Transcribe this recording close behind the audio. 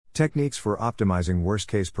Techniques for Optimizing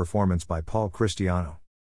Worst-Case Performance by Paul Christiano.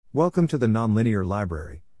 Welcome to the Nonlinear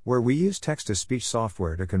Library, where we use text-to-speech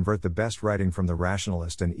software to convert the best writing from the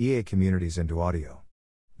Rationalist and EA communities into audio.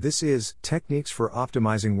 This is Techniques for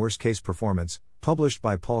Optimizing Worst-Case Performance, published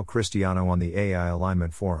by Paul Christiano on the AI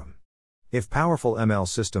Alignment Forum. If powerful ML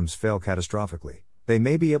systems fail catastrophically, they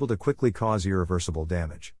may be able to quickly cause irreversible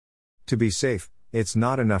damage. To be safe, it's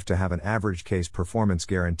not enough to have an average case performance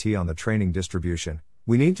guarantee on the training distribution.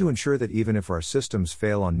 We need to ensure that even if our systems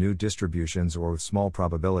fail on new distributions or with small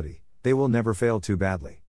probability, they will never fail too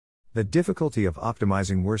badly. The difficulty of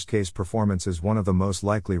optimizing worst-case performance is one of the most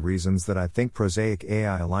likely reasons that I think prosaic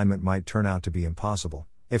AI alignment might turn out to be impossible,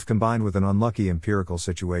 if combined with an unlucky empirical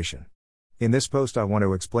situation. In this post I want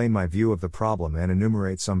to explain my view of the problem and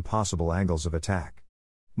enumerate some possible angles of attack.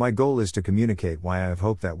 My goal is to communicate why I have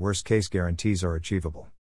hope that worst-case guarantees are achievable.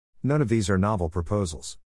 None of these are novel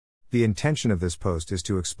proposals. The intention of this post is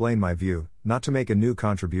to explain my view, not to make a new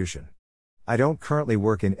contribution. I don't currently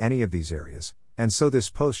work in any of these areas, and so this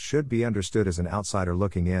post should be understood as an outsider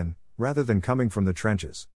looking in, rather than coming from the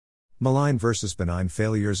trenches. Malign versus benign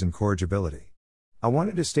failures and corrigibility. I want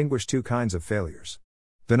to distinguish two kinds of failures.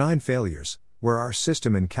 Benign failures, where our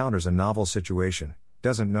system encounters a novel situation,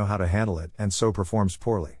 doesn't know how to handle it, and so performs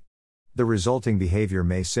poorly. The resulting behavior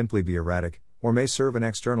may simply be erratic, or may serve an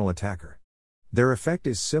external attacker. Their effect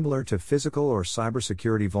is similar to physical or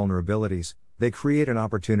cybersecurity vulnerabilities. They create an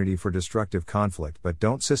opportunity for destructive conflict but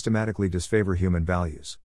don't systematically disfavor human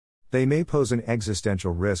values. They may pose an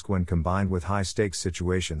existential risk when combined with high-stakes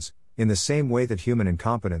situations, in the same way that human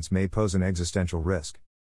incompetence may pose an existential risk.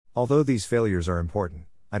 Although these failures are important,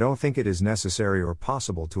 I don't think it is necessary or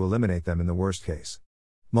possible to eliminate them in the worst case.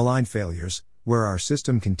 Malign failures, where our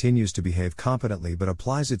system continues to behave competently but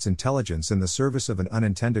applies its intelligence in the service of an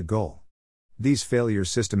unintended goal. These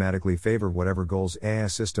failures systematically favor whatever goals AI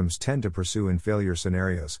systems tend to pursue in failure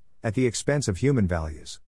scenarios, at the expense of human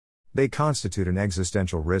values. They constitute an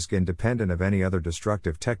existential risk independent of any other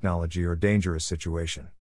destructive technology or dangerous situation.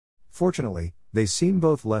 Fortunately, they seem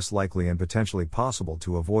both less likely and potentially possible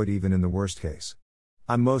to avoid even in the worst case.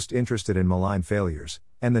 I'm most interested in malign failures,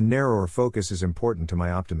 and the narrower focus is important to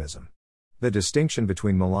my optimism. The distinction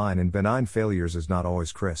between malign and benign failures is not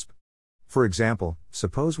always crisp. For example,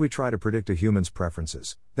 suppose we try to predict a human's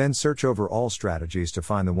preferences, then search over all strategies to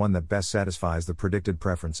find the one that best satisfies the predicted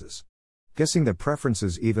preferences. Guessing the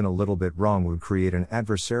preferences even a little bit wrong would create an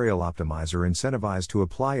adversarial optimizer incentivized to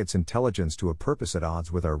apply its intelligence to a purpose at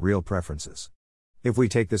odds with our real preferences. If we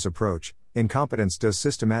take this approach, incompetence does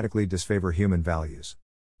systematically disfavor human values.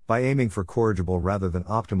 By aiming for corrigible rather than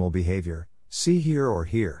optimal behavior, see here or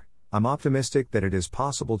here, I'm optimistic that it is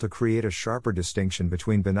possible to create a sharper distinction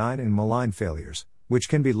between benign and malign failures, which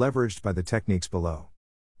can be leveraged by the techniques below.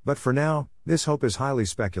 But for now, this hope is highly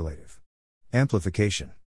speculative.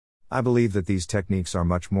 Amplification. I believe that these techniques are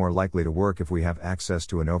much more likely to work if we have access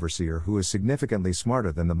to an overseer who is significantly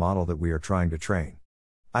smarter than the model that we are trying to train.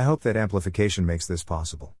 I hope that amplification makes this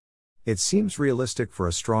possible. It seems realistic for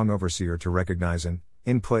a strong overseer to recognize an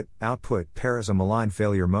input-output pair as a malign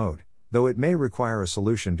failure mode, though it may require a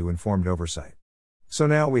solution to informed oversight. So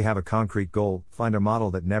now we have a concrete goal: find a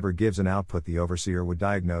model that never gives an output the overseer would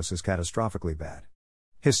diagnose as catastrophically bad.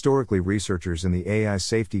 Historically, researchers in the AI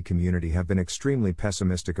safety community have been extremely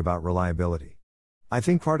pessimistic about reliability. I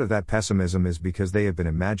think part of that pessimism is because they have been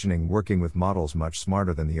imagining working with models much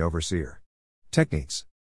smarter than the overseer. Techniques.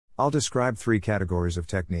 I'll describe three categories of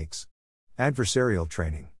techniques. Adversarial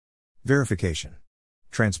training. Verification.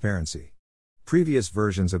 Transparency. Previous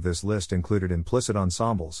versions of this list included implicit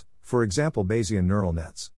ensembles, for example Bayesian neural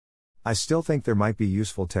nets. I still think there might be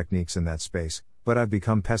useful techniques in that space, but I've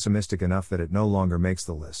become pessimistic enough that it no longer makes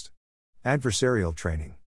the list. Adversarial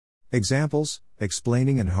training. Examples: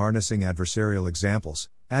 explaining and harnessing adversarial examples,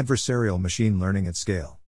 adversarial machine learning at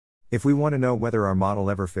scale. If we want to know whether our model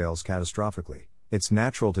ever fails catastrophically, it's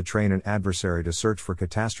natural to train an adversary to search for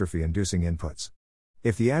catastrophe-inducing inputs.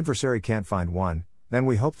 If the adversary can't find one, then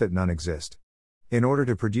we hope that none exist. In order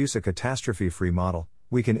to produce a catastrophe-free model,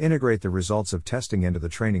 we can integrate the results of testing into the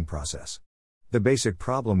training process. The basic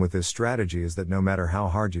problem with this strategy is that no matter how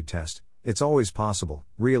hard you test, it's always possible,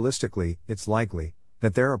 realistically, it's likely,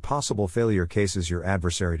 that there are possible failure cases your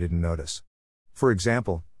adversary didn't notice. For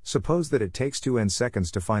example, suppose that it takes 2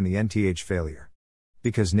 seconds to find the nth failure.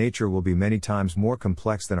 Because nature will be many times more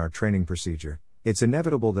complex than our training procedure, it's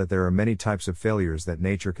inevitable that there are many types of failures that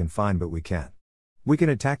nature can find but we can't. We can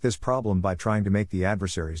attack this problem by trying to make the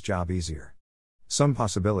adversary's job easier. Some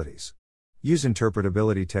possibilities. Use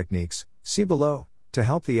interpretability techniques, see below, to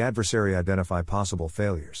help the adversary identify possible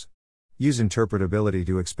failures. Use interpretability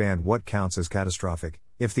to expand what counts as catastrophic.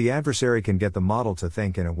 If the adversary can get the model to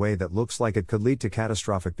think in a way that looks like it could lead to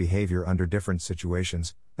catastrophic behavior under different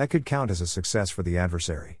situations, that could count as a success for the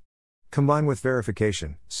adversary. Combine with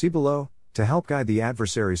verification, see below, to help guide the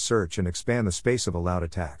adversary's search and expand the space of allowed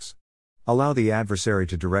attacks. Allow the adversary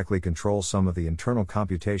to directly control some of the internal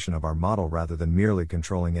computation of our model rather than merely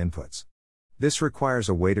controlling inputs. This requires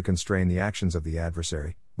a way to constrain the actions of the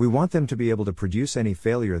adversary. We want them to be able to produce any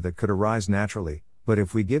failure that could arise naturally, but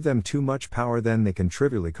if we give them too much power, then they can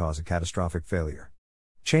trivially cause a catastrophic failure.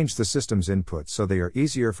 Change the system's inputs so they are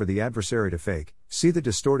easier for the adversary to fake. See the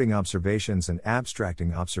distorting observations and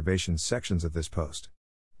abstracting observations sections of this post.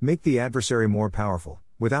 Make the adversary more powerful,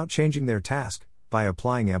 without changing their task, by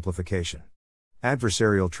applying amplification.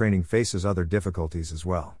 Adversarial training faces other difficulties as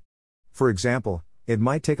well. For example, it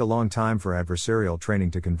might take a long time for adversarial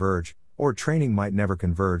training to converge, or training might never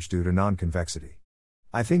converge due to non-convexity.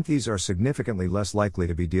 I think these are significantly less likely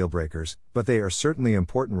to be deal breakers, but they are certainly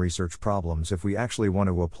important research problems if we actually want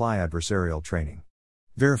to apply adversarial training.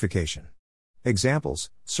 Verification.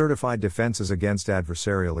 Examples: certified defenses against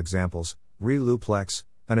adversarial examples, ReLUplex,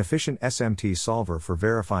 an efficient SMT solver for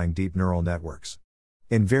verifying deep neural networks.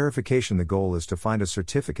 In verification, the goal is to find a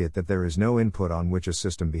certificate that there is no input on which a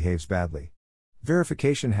system behaves badly.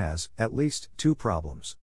 Verification has, at least, two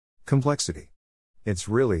problems. Complexity. It's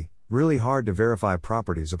really hard to verify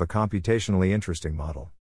properties of a computationally interesting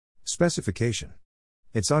model. Specification.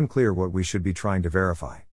 It's unclear what we should be trying to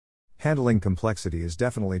verify. Handling complexity is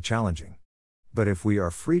definitely challenging. But if we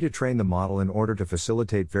are free to train the model in order to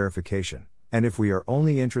facilitate verification, and if we are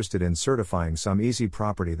only interested in certifying some easy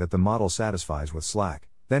property that the model satisfies with slack,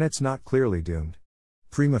 then it's not clearly doomed.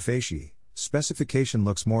 Prima facie, specification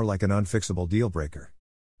looks more like an unfixable deal breaker.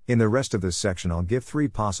 In the rest of this section, I'll give 3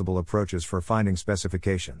 possible approaches for finding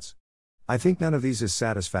specifications. I think none of these is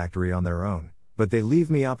satisfactory on their own, but they leave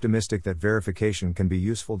me optimistic that verification can be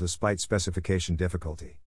useful despite specification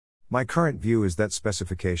difficulty. My current view is that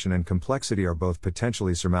specification and complexity are both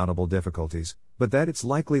potentially surmountable difficulties, but that it's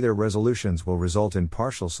likely their resolutions will result in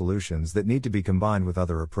partial solutions that need to be combined with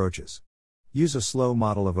other approaches. Use a slow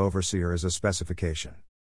model of overseer as a specification.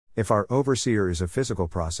 If our overseer is a physical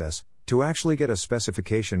process, to actually get a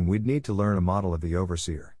specification we'd need to learn a model of the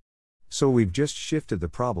overseer. So we've just shifted the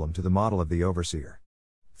problem to the model of the overseer.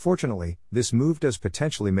 Fortunately, this move does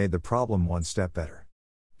potentially make the problem one step better.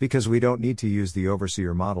 Because we don't need to use the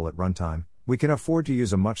overseer model at runtime, we can afford to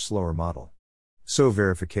use a much slower model. So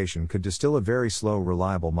verification could distill a very slow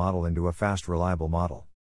reliable model into a fast reliable model.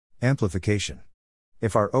 Amplification.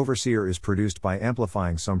 If our overseer is produced by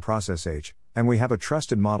amplifying some process H, and we have a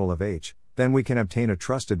trusted model of H, then we can obtain a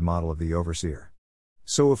trusted model of the overseer.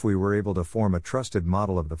 So if we were able to form a trusted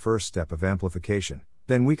model of the first step of amplification,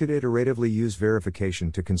 then we could iteratively use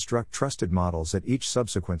verification to construct trusted models at each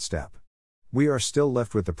subsequent step. We are still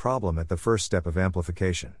left with the problem at the first step of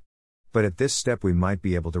amplification. But at this step we might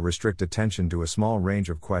be able to restrict attention to a small range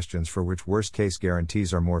of questions for which worst-case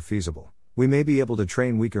guarantees are more feasible. We may be able to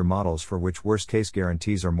train weaker models for which worst-case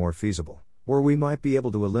guarantees are more feasible. Or we might be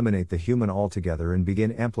able to eliminate the human altogether and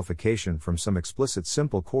begin amplification from some explicit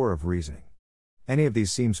simple core of reasoning. Any of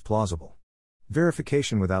these seems plausible.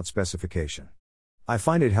 Verification without specification. I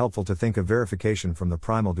find it helpful to think of verification from the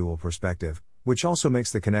primal dual perspective, which also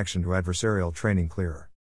makes the connection to adversarial training clearer.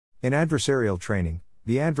 In adversarial training,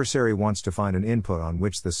 the adversary wants to find an input on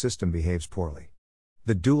which the system behaves poorly.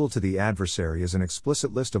 The dual to the adversary is an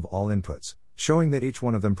explicit list of all inputs, showing that each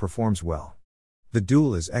one of them performs well. The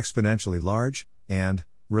dual is exponentially large, and,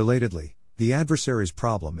 relatedly, the adversary's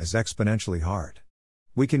problem is exponentially hard.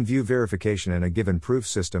 We can view verification in a given proof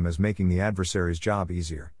system as making the adversary's job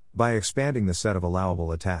easier, by expanding the set of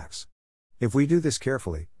allowable attacks. If we do this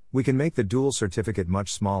carefully, we can make the dual certificate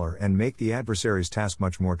much smaller and make the adversary's task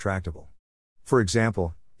much more tractable. For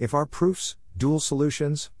example, if our proofs, dual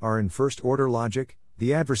solutions, are in first-order logic,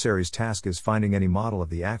 the adversary's task is finding any model of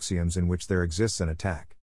the axioms in which there exists an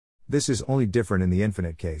attack. This is only different in the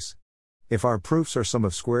infinite case. If our proofs are sum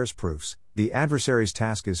of squares proofs, the adversary's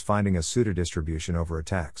task is finding a pseudodistribution over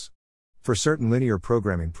attacks. For certain linear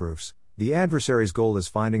programming proofs, the adversary's goal is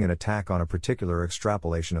finding an attack on a particular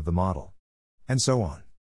extrapolation of the model. And so on.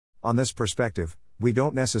 On this perspective, we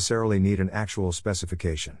don't necessarily need an actual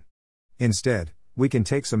specification. Instead, we can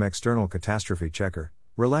take some external catastrophe checker,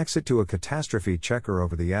 relax it to a catastrophe checker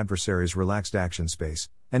over the adversary's relaxed action space,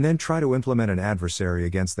 and then try to implement an adversary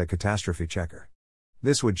against that catastrophe checker.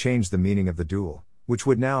 This would change the meaning of the dual, which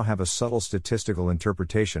would now have a subtle statistical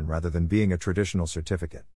interpretation rather than being a traditional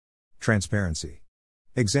certificate. Transparency.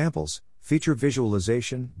 Examples: feature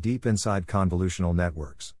visualization, deep inside convolutional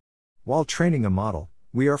networks. While training a model,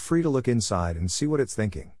 we are free to look inside and see what it's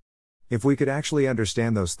thinking. If we could actually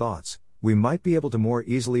understand those thoughts, we might be able to more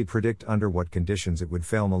easily predict under what conditions it would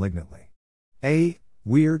fail malignantly. A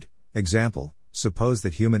weird example: suppose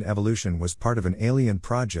that human evolution was part of an alien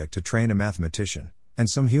project to train a mathematician, and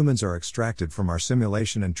some humans are extracted from our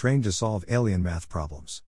simulation and trained to solve alien math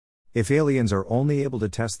problems. If aliens are only able to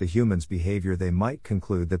test the humans' behavior, they might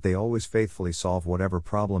conclude that they always faithfully solve whatever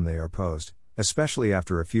problem they are posed, especially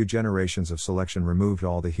after a few generations of selection removed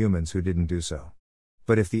all the humans who didn't do so.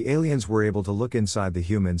 But if the aliens were able to look inside the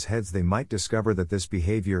humans' heads, they might discover that this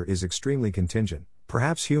behavior is extremely contingent.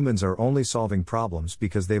 Perhaps humans are only solving problems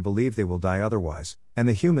because they believe they will die otherwise, and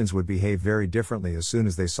the humans would behave very differently as soon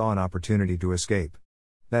as they saw an opportunity to escape.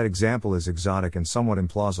 That example is exotic and somewhat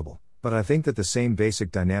implausible, but I think that the same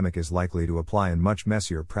basic dynamic is likely to apply in much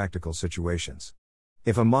messier practical situations.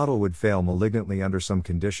 If a model would fail malignantly under some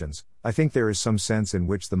conditions, I think there is some sense in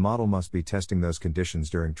which the model must be testing those conditions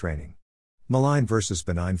during training. Malign versus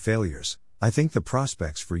benign failures. I think the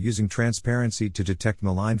prospects for using transparency to detect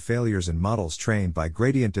malign failures in models trained by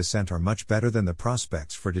gradient descent are much better than the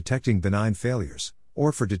prospects for detecting benign failures,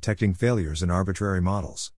 or for detecting failures in arbitrary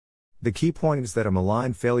models. The key point is that a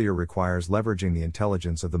malign failure requires leveraging the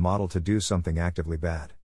intelligence of the model to do something actively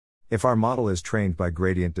bad. If our model is trained by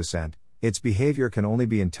gradient descent, its behavior can only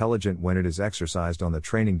be intelligent when it is exercised on the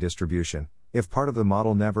training distribution. If part of the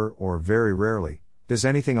model never, or very rarely, does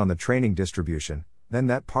anything on the training distribution, then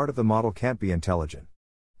that part of the model can't be intelligent.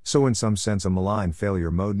 So in some sense, a malign failure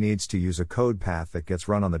mode needs to use a code path that gets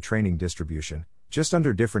run on the training distribution, just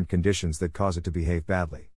under different conditions that cause it to behave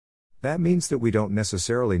badly. That means that we don't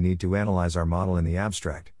necessarily need to analyze our model in the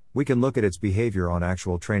abstract, we can look at its behavior on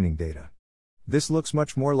actual training data. This looks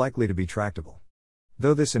much more likely to be tractable.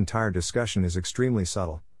 Though this entire discussion is extremely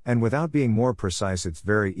subtle, and without being more precise, it's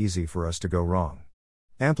very easy for us to go wrong.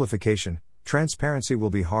 Amplification. Transparency will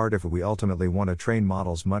be hard if we ultimately want to train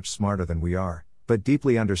models much smarter than we are, but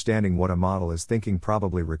deeply understanding what a model is thinking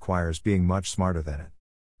probably requires being much smarter than it.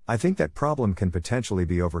 I think that problem can potentially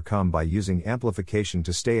be overcome by using amplification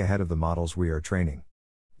to stay ahead of the models we are training.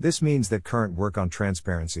 This means that current work on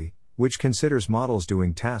transparency, which considers models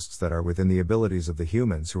doing tasks that are within the abilities of the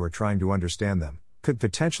humans who are trying to understand them, could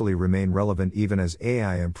potentially remain relevant even as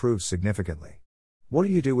AI improves significantly. What do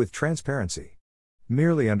you do with transparency?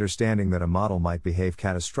 Merely understanding that a model might behave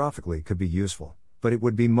catastrophically could be useful, but it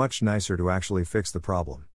would be much nicer to actually fix the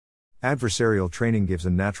problem. Adversarial training gives a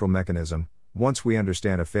natural mechanism. Once we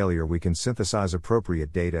understand a failure, we can synthesize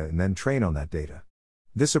appropriate data and then train on that data.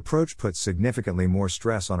 This approach puts significantly more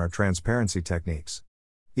stress on our transparency techniques.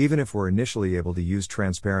 Even if we're initially able to use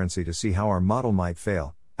transparency to see how our model might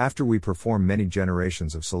fail, after we perform many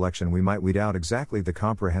generations of selection, we might weed out exactly the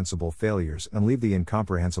comprehensible failures and leave the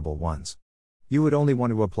incomprehensible ones. You would only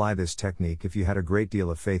want to apply this technique if you had a great deal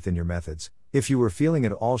of faith in your methods, if you were feeling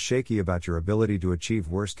at all shaky about your ability to achieve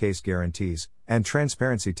worst-case guarantees, and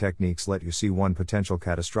transparency techniques let you see one potential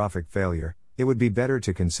catastrophic failure, it would be better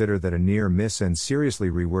to consider that a near miss and seriously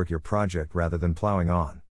rework your project rather than plowing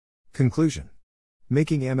on. Conclusion.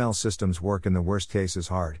 Making ML systems work in the worst case is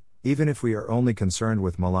hard, even if we are only concerned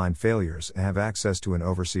with malign failures and have access to an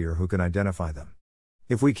overseer who can identify them.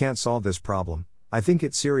 If we can't solve this problem, I think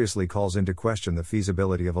it seriously calls into question the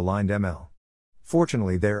feasibility of aligned ML.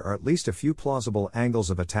 Fortunately, there are at least a few plausible angles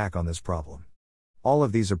of attack on this problem. All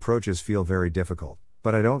of these approaches feel very difficult,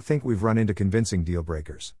 but I don't think we've run into convincing deal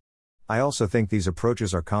breakers. I also think these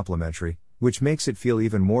approaches are complementary, which makes it feel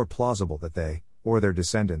even more plausible that they, or their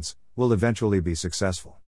descendants, will eventually be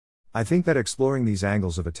successful. I think that exploring these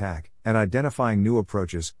angles of attack, and identifying new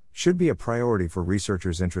approaches, should be a priority for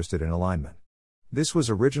researchers interested in alignment. This was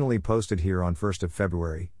originally posted here on 1st of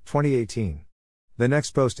February, 2018. The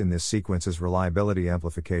next post in this sequence is reliability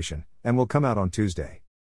amplification, and will come out on Tuesday.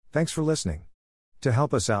 Thanks for listening. To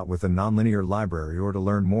help us out with the Nonlinear Library or to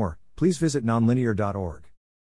learn more, please visit nonlinear.org.